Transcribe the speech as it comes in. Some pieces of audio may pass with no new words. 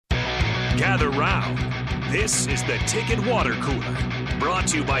Gather round. This is the Ticket Water Cooler, brought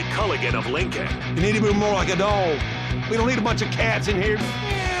to you by Culligan of Lincoln. You need to be more like a dog. We don't need a bunch of cats in here.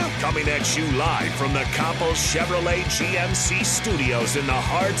 Coming at you live from the Coppel Chevrolet GMC studios in the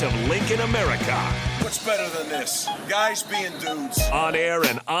heart of Lincoln, America. What's better than this? Guys being dudes. On air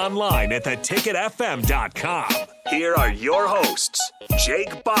and online at theticketfm.com. Here are your hosts,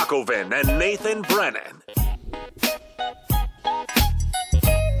 Jake Bakoven and Nathan Brennan.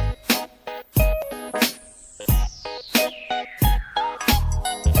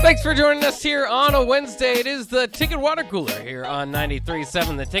 Thanks for joining us here on a Wednesday. It is the Ticket Water Cooler here on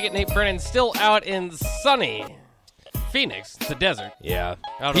 93.7 The Ticket. Nate Brennan still out in sunny Phoenix, the desert. Yeah.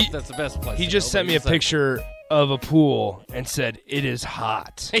 I don't know if that's the best place. He just sent me a picture of a pool and said, "It is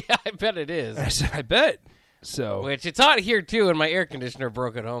hot." Yeah, I bet it is. I said, "I bet." So, which it's hot here too, and my air conditioner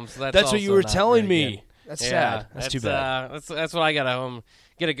broke at home. So that's what you were telling me. Good. That's sad. That's too bad. That's what I got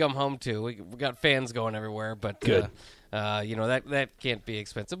to come home to. We got fans going everywhere, but good. That can't be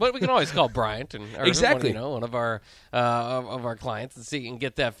expensive, but we can always call Bryant and exactly one of our clients and see and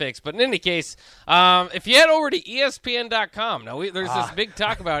get that fixed. But in any case, if you head over to ESPN.com, now there's this big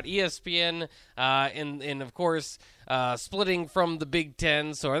talk about ESPN and of course splitting from the Big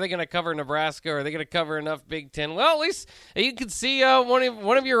Ten. So are they going to cover Nebraska? Or are they going to cover enough Big Ten? Well, at least you can see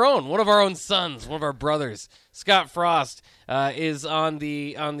one of your own, one of our own sons, one of our brothers, Scott Frost, is on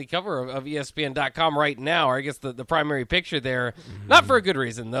the cover of ESPN.com right now, or I guess the primary picture there. Mm-hmm. Not for a good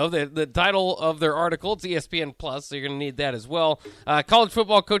reason, though. The title of their article, it's ESPN Plus, so you're going to need that as well. College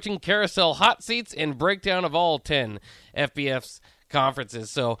football coaching carousel hot seats and breakdown of all 10 FBS conferences.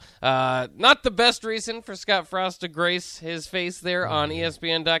 So not the best reason for Scott Frost to grace his face there on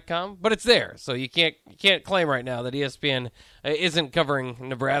ESPN.com, but it's there. So you can't claim right now that ESPN isn't covering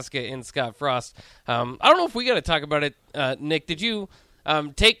Nebraska in Scott Frost. I don't know if we got to talk about it. Nick, did you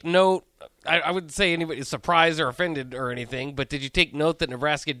take note? I wouldn't say anybody surprised or offended or anything, but did you take note that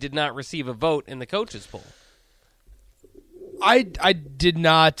Nebraska did not receive a vote in the coaches poll? I did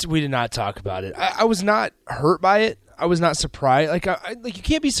not. We did not talk about it. I was not hurt by it. I was not surprised. Like you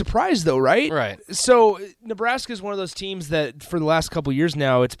can't be surprised though, right? Right. So Nebraska is one of those teams that for the last couple of years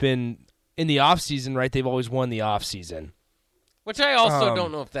now, it's been in the off season, right? They've always won the off season. Which I also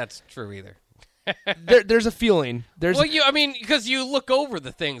don't know if that's true either. There's a feeling. Because you look over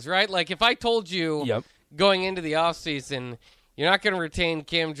the things, right? Like if I told you going into the off season, you're not going to retain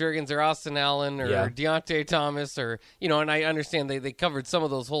Cam Jurgens or Austin Allen or Deontay Thomas or and I understand they covered some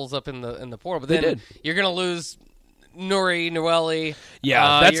of those holes up in the portal, but then you're going to lose Nuri Noeli.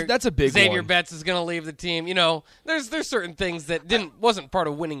 Yeah, that's a big Xavier one. Betts is going to leave the team. There's certain things that wasn't part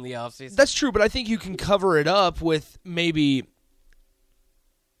of winning the offseason. That's true, but I think you can cover it up with maybe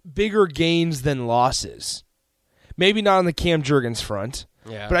bigger gains than losses. Maybe not on the Cam Jurgens front.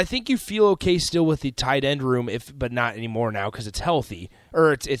 Yeah. But I think you feel okay still with the tight end room, but not anymore now because it's healthy.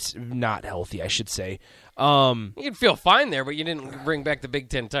 Or it's not healthy, I should say. You'd feel fine there, but you didn't bring back the Big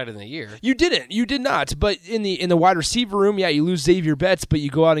Ten tight end of the year. You didn't. You did not. But in the wide receiver room, you lose Xavier Betts, but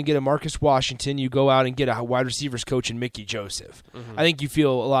you go out and get a Marcus Washington. You go out and get a wide receivers coach in Mickey Joseph. Mm-hmm. I think you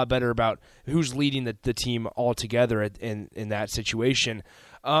feel a lot better about who's leading the team altogether in that situation.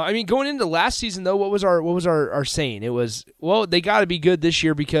 Going into last season though, what was our saying? It was, well, they got to be good this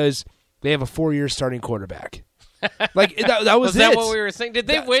year because they have a 4-year starting quarterback. Like that was that what we were saying? Did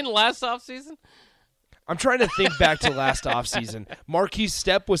they win last offseason? I'm trying to think back to last offseason. Marquise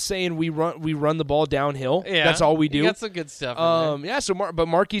Stepp was saying we run the ball downhill. Yeah, that's all we do. You got some good stuff. But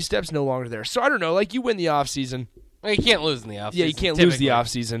Marquise Stepp's no longer there. So I don't know. Like you win the offseason. Well, you can't lose in the offseason. Yeah, you can't lose the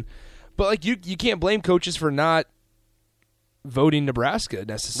offseason. But like you can't blame coaches for not voting Nebraska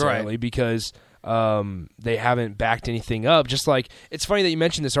necessarily because they haven't backed anything up. Just like it's funny that you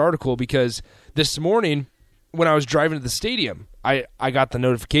mentioned this article because this morning when I was driving to the stadium, I got the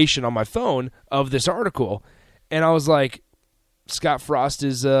notification on my phone of this article, and I was like, Scott Frost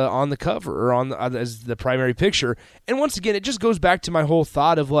is on the cover or as the primary picture. And once again, it just goes back to my whole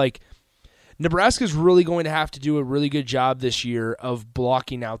thought of like Nebraska's really going to have to do a really good job this year of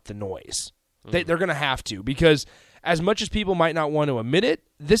blocking out the noise. Mm-hmm. They're going to have to because as much as people might not want to admit it,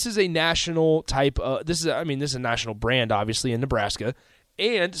 this is a national type. This is a national brand, obviously in Nebraska.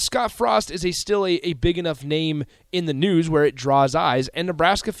 And Scott Frost is still a big enough name in the news where it draws eyes. And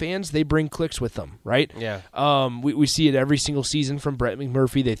Nebraska fans, they bring clicks with them, right? Yeah. We see it every single season from Brett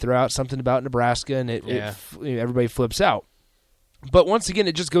McMurphy. They throw out something about Nebraska, and everybody flips out. But once again,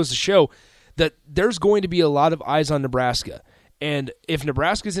 it just goes to show that there's going to be a lot of eyes on Nebraska. And if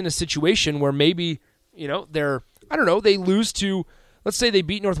Nebraska's in a situation where maybe, they lose to, let's say they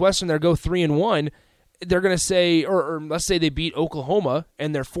beat Northwestern, they go 3-1, they're going to say, or let's say they beat Oklahoma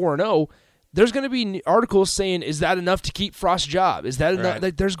and they're 4-0, there's going to be articles saying, is that enough to keep Frost's job? Is that enough?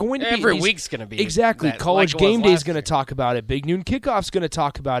 Like, there's going to be every week's going to be exactly. that, College like Game Day is going to talk about it. Big Noon Kickoff's going to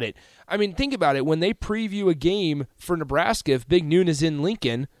talk about it. I mean, think about it. When they preview a game for Nebraska, if Big Noon is in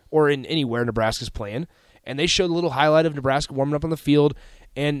Lincoln or in anywhere Nebraska's playing, and they show the little highlight of Nebraska warming up on the field,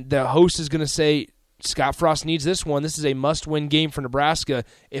 and the host is going to say, Scott Frost needs this one. This is a must-win game for Nebraska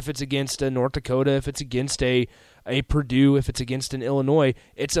if it's against a North Dakota, if it's against a Purdue, if it's against an Illinois.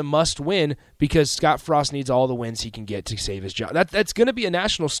 It's a must-win because Scott Frost needs all the wins he can get to save his job. That's going to be a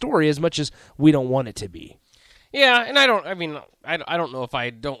national story as much as we don't want it to be. Yeah, and I don't know if I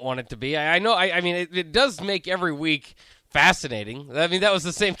don't want it to be. I know. I mean, it does make every week fascinating. I mean, that was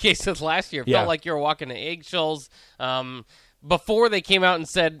the same case as last year. It felt like you were walking to eggshells. Before they came out and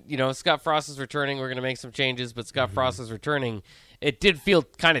said, Scott Frost is returning, we're going to make some changes, but Scott Frost is returning, it did feel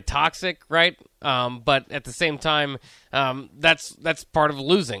kind of toxic, right? But at the same time, that's part of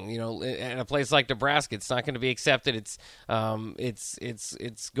losing. In a place like Nebraska, it's not going to be accepted. It's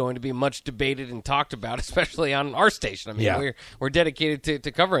going to be much debated and talked about, especially on our station. I mean, we're dedicated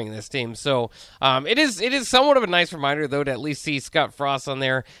to covering this team. So it is somewhat of a nice reminder, though, to at least see Scott Frost on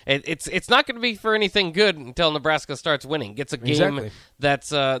there. It's not going to be for anything good until Nebraska starts winning, gets a game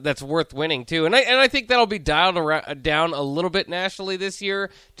that's worth winning too. And I think that'll be dialed down a little bit nationally this year,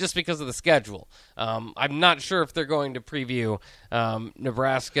 just because of the schedule. I'm not sure if they're going to preview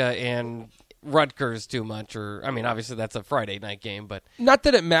Nebraska and Rutgers too much, obviously that's a Friday night game, but not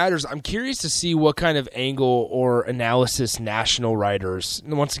that it matters. I'm curious to see what kind of angle or analysis national writers,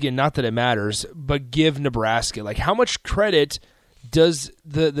 once again, not that it matters, but give Nebraska. Like, how much credit does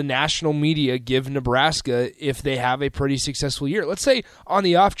the national media give Nebraska if they have a pretty successful year? Let's say on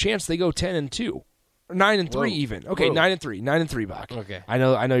the off chance they go 10-2. Or 9-3 even. Okay, 9-3, Bach. Okay, I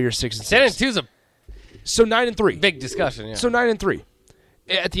know you're 6-6. 10-2 is so 9-3. Big discussion. Yeah. So 9-3.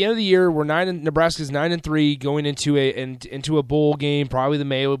 At the end of the year, Nebraska's 9-3, going into a bowl game, probably the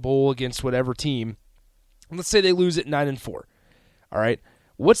Mayo Bowl against whatever team. Let's say they lose at 9-4. All right,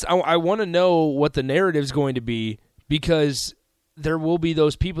 I want to know what the narrative is going to be, because there will be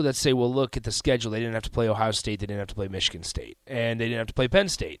those people that say, well, look at the schedule. They didn't have to play Ohio State. They didn't have to play Michigan State. And they didn't have to play Penn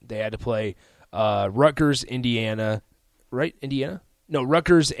State. They had to play Rutgers, Indiana, right? Indiana? No,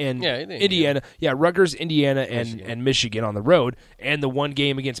 Rutgers and Indiana. Yeah, Rutgers, Indiana, and Michigan on the road. And the one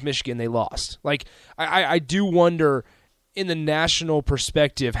game against Michigan they lost. Like, I do wonder, in the national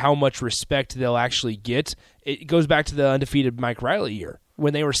perspective, how much respect they'll actually get. It goes back to the undefeated Mike Riley year.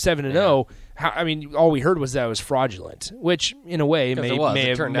 When they were 7-0, all we heard was that it was fraudulent, which in a way may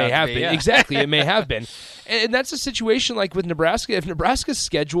have been. Yeah. Exactly, it may have been. And that's a situation like with Nebraska. If Nebraska's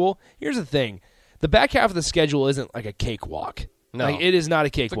schedule, here's the thing, the back half of the schedule isn't like a cakewalk. No. Like, it is not a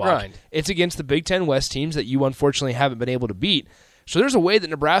cakewalk. It's a grind. It's against the Big Ten West teams that you unfortunately haven't been able to beat. So there's a way that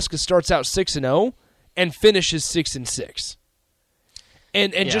Nebraska starts out 6-0 and finishes 6-6.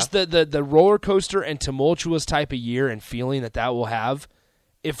 And just the roller coaster and tumultuous type of year and feeling that will have.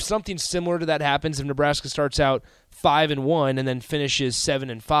 If something similar to that happens, if Nebraska starts out 5-1 and then finishes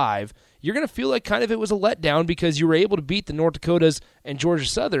 7-5, you're going to feel like kind of it was a letdown, because you were able to beat the North Dakotas and Georgia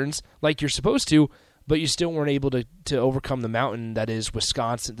Southerns like you're supposed to, but you still weren't able to overcome the mountain that is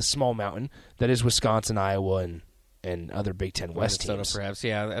Wisconsin, the small mountain that is Wisconsin, Iowa, and other Big Ten West teams. Perhaps,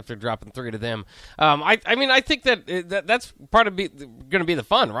 yeah, after dropping 3 to them. I think that's part of going to be the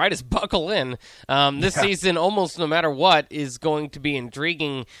fun, right, is buckle in. This season, almost no matter what, is going to be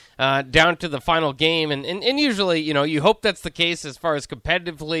intriguing down to the final game. And usually, you hope that's the case as far as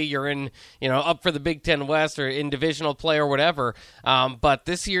competitively you're in, up for the Big Ten West or in divisional play or whatever. But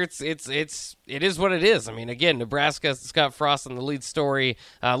this year, it is what it is. I mean, again, Nebraska, Scott Frost on the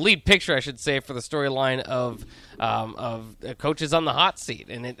lead picture, I should say, for the storyline of coaches on the hot seat,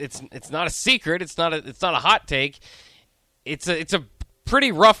 and it's not a secret. It's not a hot take. It's a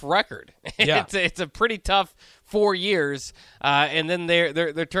pretty rough record. Yeah. it's a pretty tough 4 years, and then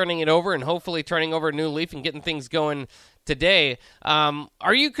they're turning it over and hopefully turning over a new leaf and getting things going today.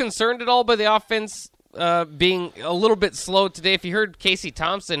 Are you concerned at all by the offense being a little bit slow today? If you heard Casey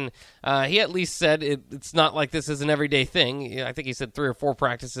Thompson, he at least said it's not like this is an everyday thing. I think he said 3 or 4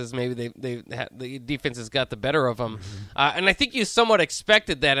 practices. Maybe the defense has got the better of them. And I think you somewhat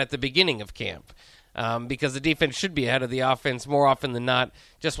expected that at the beginning of camp, because the defense should be ahead of the offense more often than not,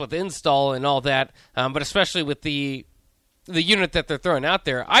 just with install and all that, but especially with the unit that they're throwing out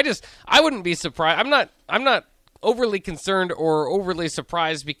there. I wouldn't be surprised. I'm not overly concerned or overly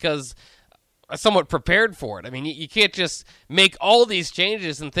surprised, because somewhat prepared for it. I mean, you can't just make all these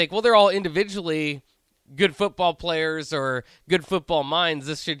changes and think, well, they're all individually good football players or good football minds.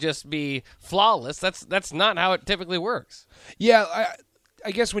 This should just be flawless. That's not how it typically works. Yeah,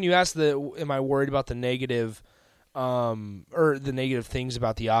 I guess when you ask am I worried about the negative or the negative things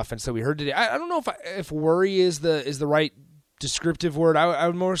about the offense that we heard today, I don't know if worry is the right descriptive word. I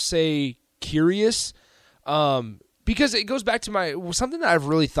would more say curious, because it goes back to something that I've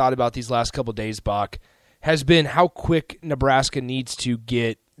really thought about these last couple of days, Bach, has been how quick Nebraska needs to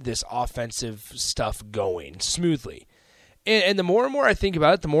get this offensive stuff going smoothly. And the more and more I think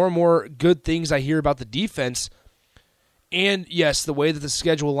about it, the more and more good things I hear about the defense. And yes, the way that the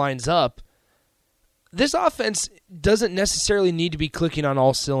schedule lines up, this offense doesn't necessarily need to be clicking on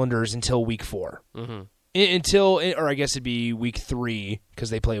all cylinders until week 4. Mm-hmm. Or I guess it'd be week 3 because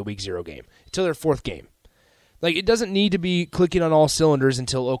they play a week 0 game, until their 4th game. Like, it doesn't need to be clicking on all cylinders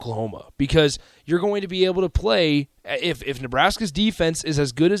until Oklahoma, because you're going to be able to play if Nebraska's defense is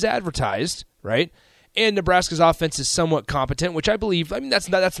as good as advertised, right? And Nebraska's offense is somewhat competent, which I believe. I mean, that's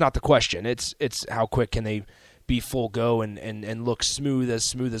not the question. It's how quick can they be full go and look smooth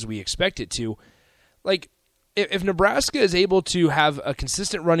as we expect it to. Like, if Nebraska is able to have a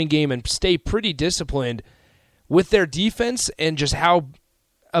consistent running game and stay pretty disciplined with their defense and just how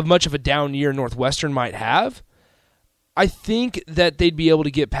much of a down year Northwestern might have, I think that they'd be able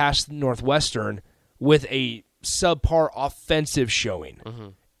to get past Northwestern with a subpar offensive showing,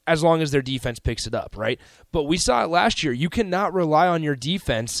 as long as their defense picks it up, right? But we saw it last year. You cannot rely on your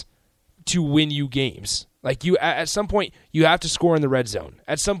defense to win you games. Like, at some point, you have to score in the red zone.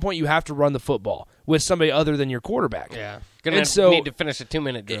 At some point, you have to run the football with somebody other than your quarterback. Yeah, going to need to finish a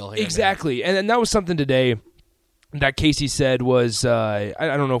 2-minute drill here. Exactly, and that was something today that Casey said was, I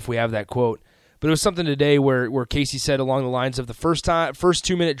don't know if we have that quote, but it was something today where Casey said along the lines of the first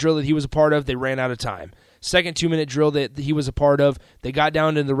 2-minute drill that he was a part of, they ran out of time. Second 2-minute drill that he was a part of, they got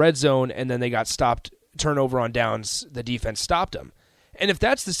down in the red zone, and then they got stopped, turnover on downs, the defense stopped them. And if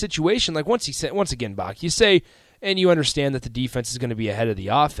that's the situation, like once again, Bach, you say, and you understand that the defense is going to be ahead of the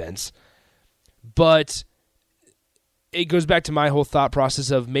offense, but it goes back to my whole thought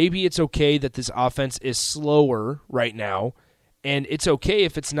process of maybe it's okay that this offense is slower right now, and it's okay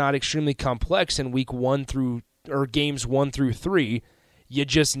if it's not extremely complex in games 1 through 3. You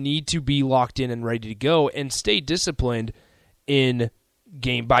just need to be locked in and ready to go and stay disciplined in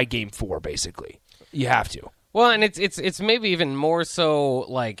game 4, basically. You have to. Well, and it's maybe even more so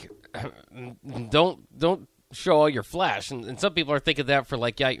like don't show all your flash, and some people are thinking that for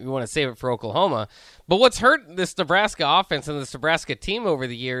like, yeah, you want to save it for Oklahoma. But what's hurt this Nebraska offense and this Nebraska team over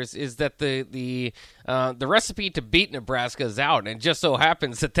the years is that the recipe to beat Nebraska is out, and it just so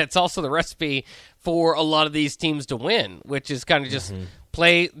happens that that's also the recipe for a lot of these teams to win, which is kind of just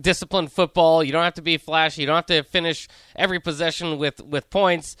play disciplined football. You don't have to be flashy. You don't have to finish every possession with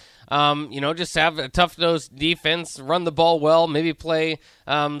points. Just have a tough-nosed defense, run the ball well, maybe play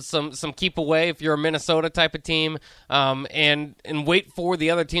some keep away if you're a Minnesota type of team, and wait for the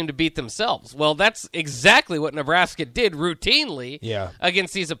other team to beat themselves. Well, that's exactly what Nebraska did routinely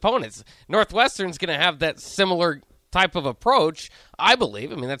against these opponents. Northwestern's going to have that similar type of approach, I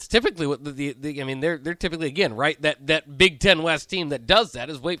believe. I mean, that's typically what they're typically, again, right, that Big Ten West team that does that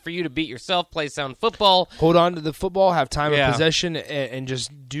is wait for you to beat yourself, play sound football, hold on to the football, have time of possession, and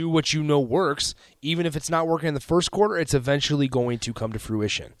just do what you know works. Even if it's not working in the first quarter, it's eventually going to come to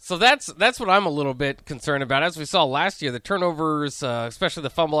fruition. So that's what I'm a little bit concerned about. As we saw last year, the turnovers, especially the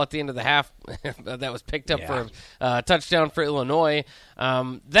fumble at the end of the half that was picked up for a touchdown for Illinois.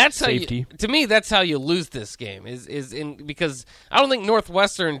 That's safety. To me, that's how you lose this game. Because I don't think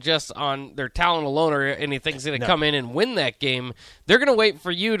Northwestern, just on their talent alone or anything's going to come in and win that game. They're going to wait for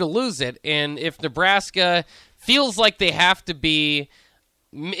you to lose it. And if Nebraska feels like they have to be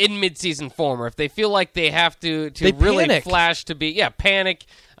in midseason form, or if they feel like they have to really panic. Flash to be panic,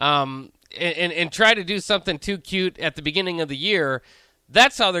 and try to do something too cute at the beginning of the year,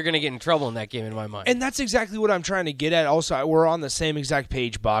 that's how they're going to get in trouble in that game, in my mind. And that's exactly what I'm trying to get at. Also, we're on the same exact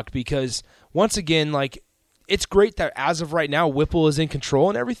page, Bach, because once again, like, it's great that as of right now, Whipple is in control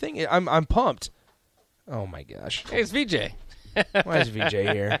and everything. I'm pumped. Oh my gosh! Hey, it's VJ. Why is VJ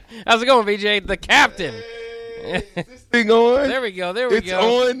here? How's it going, VJ? The captain. Is this thing on? There we go. It's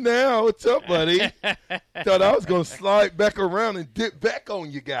on now. What's up, buddy? Thought I was going to slide back around and dip back on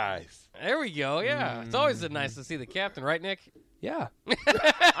you guys. There we go. Yeah. It's always nice to see the captain, right, Nick? Yeah.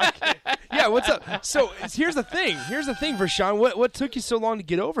 Yeah, what's up? So here's the thing. Vershawn. What took you so long to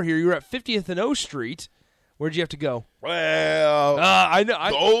get over here? You were at 50th and O Street. Where'd you have to go? Well, I know.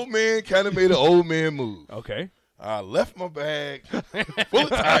 The old man kind of made an old man move. Okay. I left my bag full of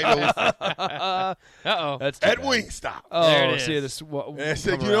titles Uh-oh. That's at Wingstop. Oh, there it is. See this. And I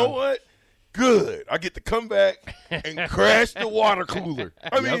said, you know what? good. I get to come back and crash the water cooler.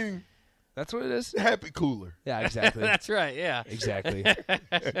 I mean, That's what it is. happy cooler. Yeah, exactly. That's right. Yeah. Exactly.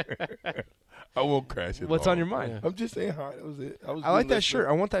 I won't crash it. What's on your mind? I'm just saying hi. That was it. I like that shirt.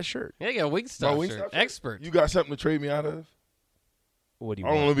 I want that shirt. Yeah, you got a Wingstop My Wingstop shirt. shirt? Expert. You got something to trade me out of? What do you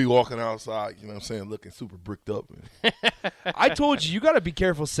I don't want? want to be walking outside, you know what I'm saying, looking super bricked up. I told you got to be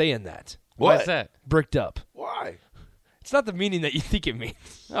careful saying that. What's that? Bricked up. Why? It's not the meaning that you think it means.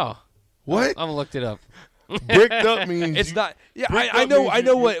 Oh, What? I'm gonna looked it up. Bricked up means It's not. Yeah, bricked I up know. means I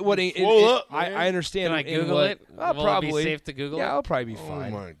know you- what. you swole up, I man. understand. Can I in Google what- it? Will Will it be probably safe to Google Yeah, it? I'll probably be Oh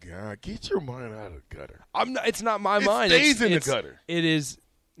fine. my God! Get your mind out of the gutter. I'm not. It's not my It mind. stays in the it's- gutter. It is.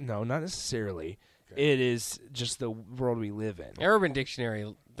 No, not necessarily. It is just the world we live in. Urban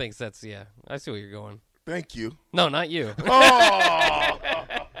Dictionary thinks that's yeah. I see where you're going. Thank you. No, not you. Oh,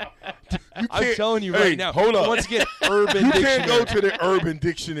 I'm telling you hey, right now. hold up. Once again, Urban you Dictionary. can't go to the Urban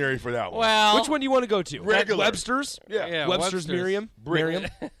Dictionary for that one. Well, Which one do you want to go to? Regular. Webster's. Yeah. Yeah, Webster's, Webster's. Merriam. Brick. Merriam.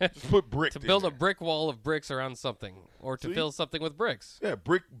 Just put brick. to build a brick wall of bricks around something, or to See? fill something with bricks. Yeah,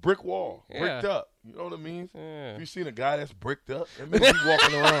 brick wall, Yeah. bricked up. You know what it means? Yeah. If you seen a guy that's bricked up, that means he's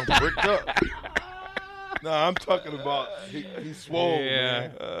walking around bricked up. Nah, I'm talking about he's swole, Yeah.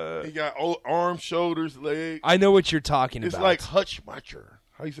 man. He got arms, shoulders, legs. I know what you're talking It's about. like Hutchmacher.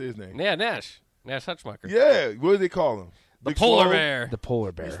 How you say his name? Yeah, Nash Hutchmacher. Yeah, what do they call him? The Big polar swole? bear. the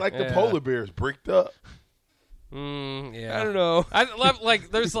polar bear. It's like the Yeah. polar bears bricked up. Yeah. I don't know. I love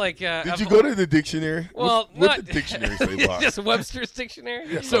like there's like. Did you go to the dictionary? Well, what not the dictionary say about it? just Webster's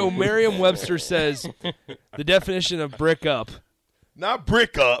dictionary. So Merriam-Webster says the definition of brick up. Not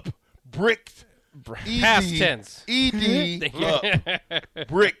brick up, bricked. Past tense. ED up.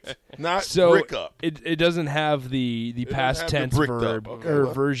 Bricked, not So brick up. it doesn't have the doesn't past have the tense bricked up. verb Okay, or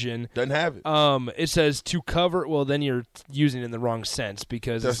well. version. Doesn't have it. It says to cover. Well, then you're using it in the wrong sense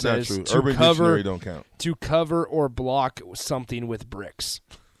because That's it not says true. to Urban cover Dictionary don't count. to cover or block something with bricks.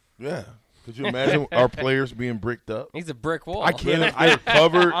 Yeah. Could you imagine our players being bricked up? He's a brick wall. I can't. If they're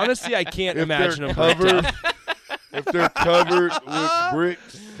covered, Honestly, I can't if imagine they're them bricked covered, up. if they're covered with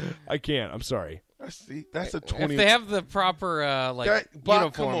bricks, I can't. I'm sorry. that's a If 20. they have the proper Bach,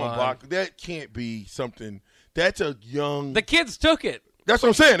 uniform come on, Bach. That can't be something. That's a young. The kids took it. That's what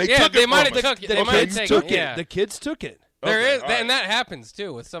I'm saying. They Yeah, took they it might from have us. took it. The They might have kids taken took it. it. Yeah. The kids took it. There Okay, is, all right. and that happens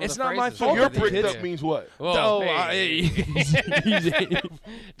too with some It's of the not my phrases. fault. So your the bricked kids- up means what? Whoa, Oh, hey.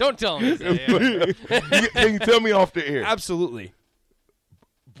 Don't tell me. Can you tell me off the air? absolutely.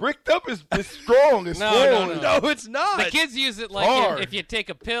 Bricked up is strong. It's No, strong. no. No, it's not. The kids use it like Hard. if you take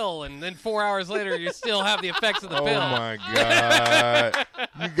a pill and then 4 hours later you still have the effects of the Oh pill. my God!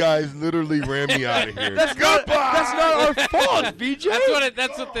 You guys literally ran me out of here. That's not our fault, VJ.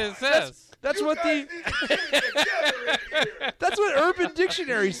 That's what this says. That's what the. That's what Urban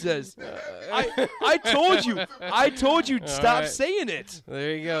Dictionary says. I told you. I told you. Stop right. saying it.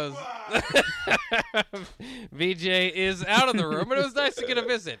 There he goes. VJ is out of the room, but it was nice to get a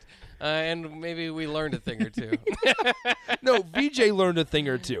visit. And maybe we learned a thing or two. No, VJ learned a thing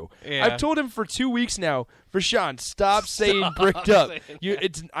or two. Yeah. I've told him for 2 weeks now. Rashawn, stop saying bricked up.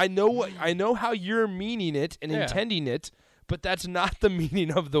 saying I know how you're meaning it and Yeah. intending it, but that's not the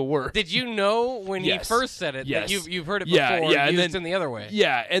meaning of the word. Did you know when Yes. he first said it Yes. that you've heard it Yeah, before yeah, and used then- in the other way?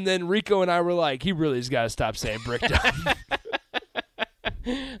 Yeah, and then Rico and I were like, he really's got to stop saying bricked up.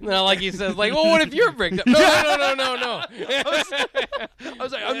 No, like he says, like, well, what if you're bricked up? No. I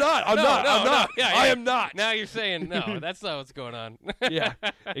was like, I'm not. Yeah, I am not. Now you're saying no. That's not what's going on. Yeah,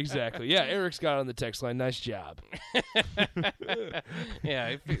 exactly. Yeah, Eric's got on the text line. Nice job.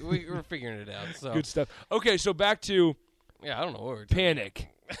 Yeah, we're figuring it out. So Good stuff. Okay, so back to yeah, I don't know what we're panic.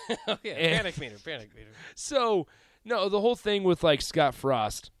 oh, yeah, panic meter. So, no, the whole thing with like Scott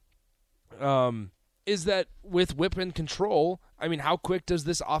Frost is that with whip and control, I mean, how quick does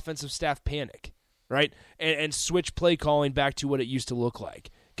this offensive staff panic, right? And switch play calling back to what it used to look like,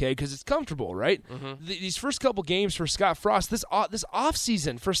 okay? Because it's comfortable, right? These first couple games for Scott Frost, this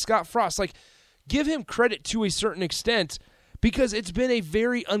offseason for Scott Frost, like, give him credit to a certain extent because it's been a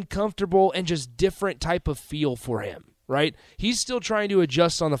very uncomfortable and just different type of feel for him, right? He's still trying to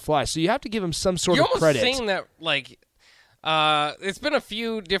adjust on the fly, so you have to give him some sort You're of almost credit. saying that like. It's been a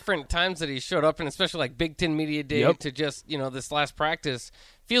few different times that he showed up, and especially like Big Ten Media Day Yep. to just this last practice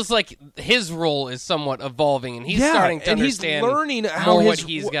feels like his role is somewhat evolving, and he's starting to and understand he's learning how more his, what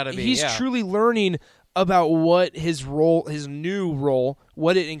he's got to be. He's yeah. truly learning about what his role, his new role,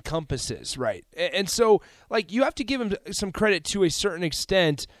 what it encompasses, right? And so, like, you have to give him some credit to a certain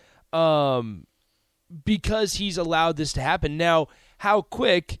extent, because he's allowed this to happen. Now, how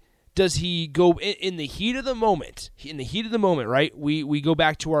quick does he go in the heat of the moment? In the heat of the moment, right? We go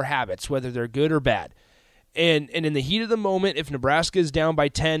back to our habits, whether they're good or bad. And in the heat of the moment, if Nebraska is down by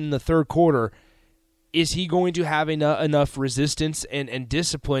 10 in the third quarter, is he going to have enough resistance and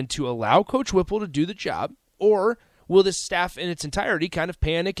discipline to allow Coach Whipple to do the job? Or will this staff in its entirety kind of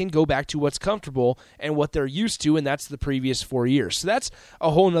panic and go back to what's comfortable and what they're used to, and that's the previous 4 years? So that's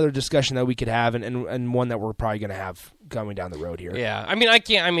a whole other discussion that we could have, and one that we're probably going to have coming down the road here. Yeah,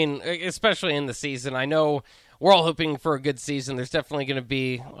 especially in the season, I know we're all hoping for a good season. There's definitely going to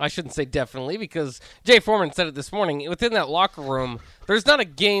be, I shouldn't say definitely, because Jay Foreman said it this morning, within that locker room, there's not a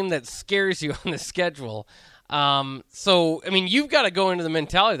game that scares you on the schedule. So, you've got to go into the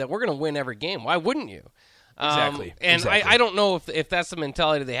mentality that we're going to win every game. Why wouldn't you? Exactly. I don't know if that's the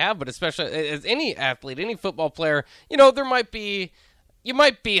mentality they have, but especially as any athlete, any football player, there might be, you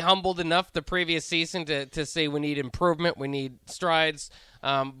might be humbled enough the previous season to say we need improvement, we need strides.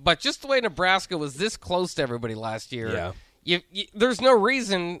 But just the way Nebraska was this close to everybody last year, there's no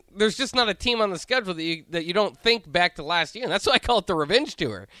reason. There's just not a team on the schedule that you don't think back to last year, and that's why I call it the revenge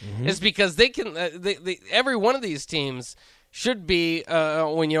tour. Is because they can. Every one of these teams should be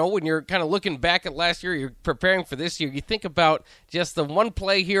when you're kind of looking back at last year, you're preparing for this year. You think about just the one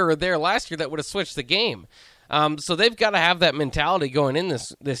play here or there last year that would have switched the game. So they've got to have that mentality going in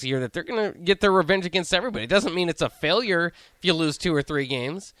this year that they're going to get their revenge against everybody. It doesn't mean it's a failure if you lose 2 or 3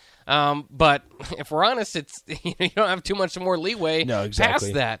 games. But if we're honest, it's you don't have too much more leeway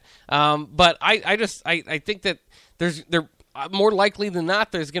past that. But I think that there more likely than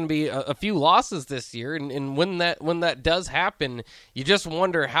not, there's going to be a few losses this year, and when that does happen, you just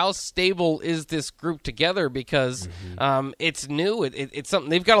wonder how stable is this group together, because it's new. It's something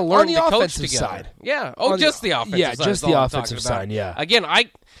they've got to learn to coach together. Side. Yeah. Oh, just the offensive side. Yeah, just the offensive side. Yeah. Again,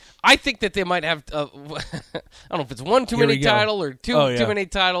 I think that they might have. I don't know if it's one too many title or too many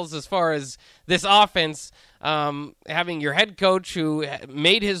titles as far as this offense. Having your head coach who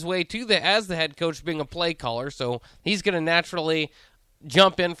made his way as the head coach being a play caller, so he's going to naturally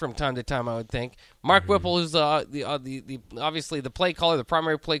jump in from time to time, I would think. Mark Whipple is the obviously the play caller, the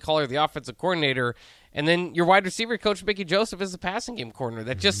primary play caller, the offensive coordinator, and then your wide receiver coach Mickey Joseph is the passing game coordinator.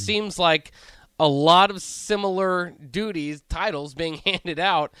 That just seems like a lot of similar titles being handed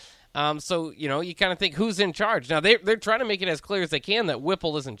out. So, you kind of think who's in charge. Now, they're trying to make it as clear as they can that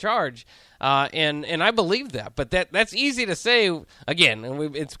Whipple is in charge, and I believe that. But that's easy to say, again,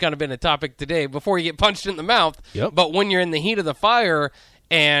 and it's kind of been a topic today, before you get punched in the mouth. Yep. But when you're in the heat of the fire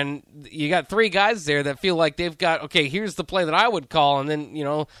and you got 3 guys there that feel like they've got, okay, here's the play that I would call, and then,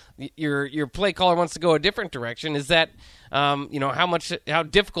 your play caller wants to go a different direction, is that, how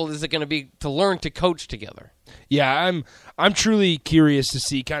difficult is it going to be to learn to coach together? Yeah, I'm truly curious to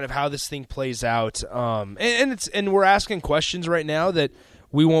see kind of how this thing plays out. And we're asking questions right now that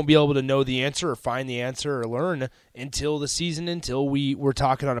we won't be able to know the answer or find the answer or learn until the season, until we're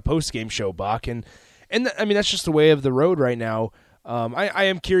talking on a post-game show, Bach. And that's just the way of the road right now. I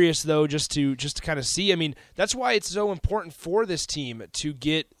am curious, though, just to kind of see. That's why it's so important for this team to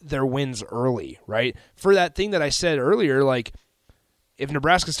get their wins early, right? For that thing that I said earlier, like if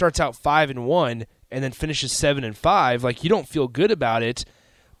Nebraska starts out 5-1 and then finishes 7-5, like you don't feel good about it,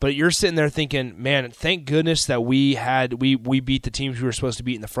 but you're sitting there thinking, man, thank goodness that we beat the teams we were supposed to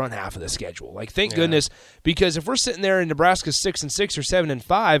beat in the front half of the schedule. Like, thank goodness, because if we're sitting there in Nebraska 6-6 or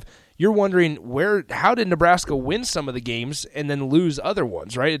 7-5, you're wondering how did Nebraska win some of the games and then lose other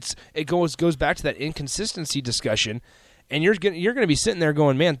ones, right? It goes back to that inconsistency discussion, and you're going to be sitting there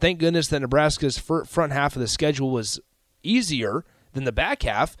going, man, thank goodness that Nebraska's front half of the schedule was easier than the back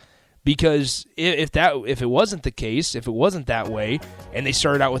half. Because if it wasn't the case, if it wasn't that way, and they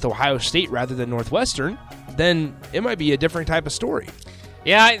started out with Ohio State rather than Northwestern, then it might be a different type of story.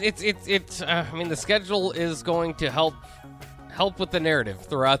 Yeah, the schedule is going to help with the narrative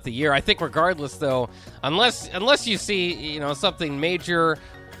throughout the year. I think regardless, though, unless you see something major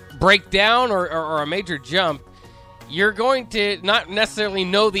breakdown or a major jump, you're going to not necessarily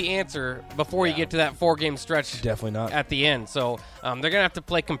know the answer before you get to that 4-game stretch. Definitely not. At the end. So they're going to have to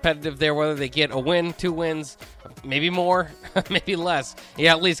play competitive there, whether they get a win, 2 wins, maybe more, maybe less.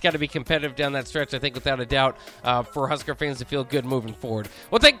 Yeah, at least got to be competitive down that stretch, I think, without a doubt, for Husker fans to feel good moving forward.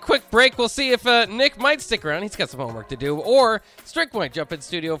 We'll take a quick break. We'll see if Nick might stick around. He's got some homework to do. Or Strick might jump in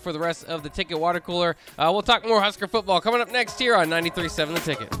studio for the rest of the Ticket Water Cooler. We'll talk more Husker football coming up next here on 93.7 The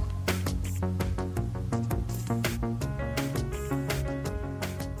Ticket.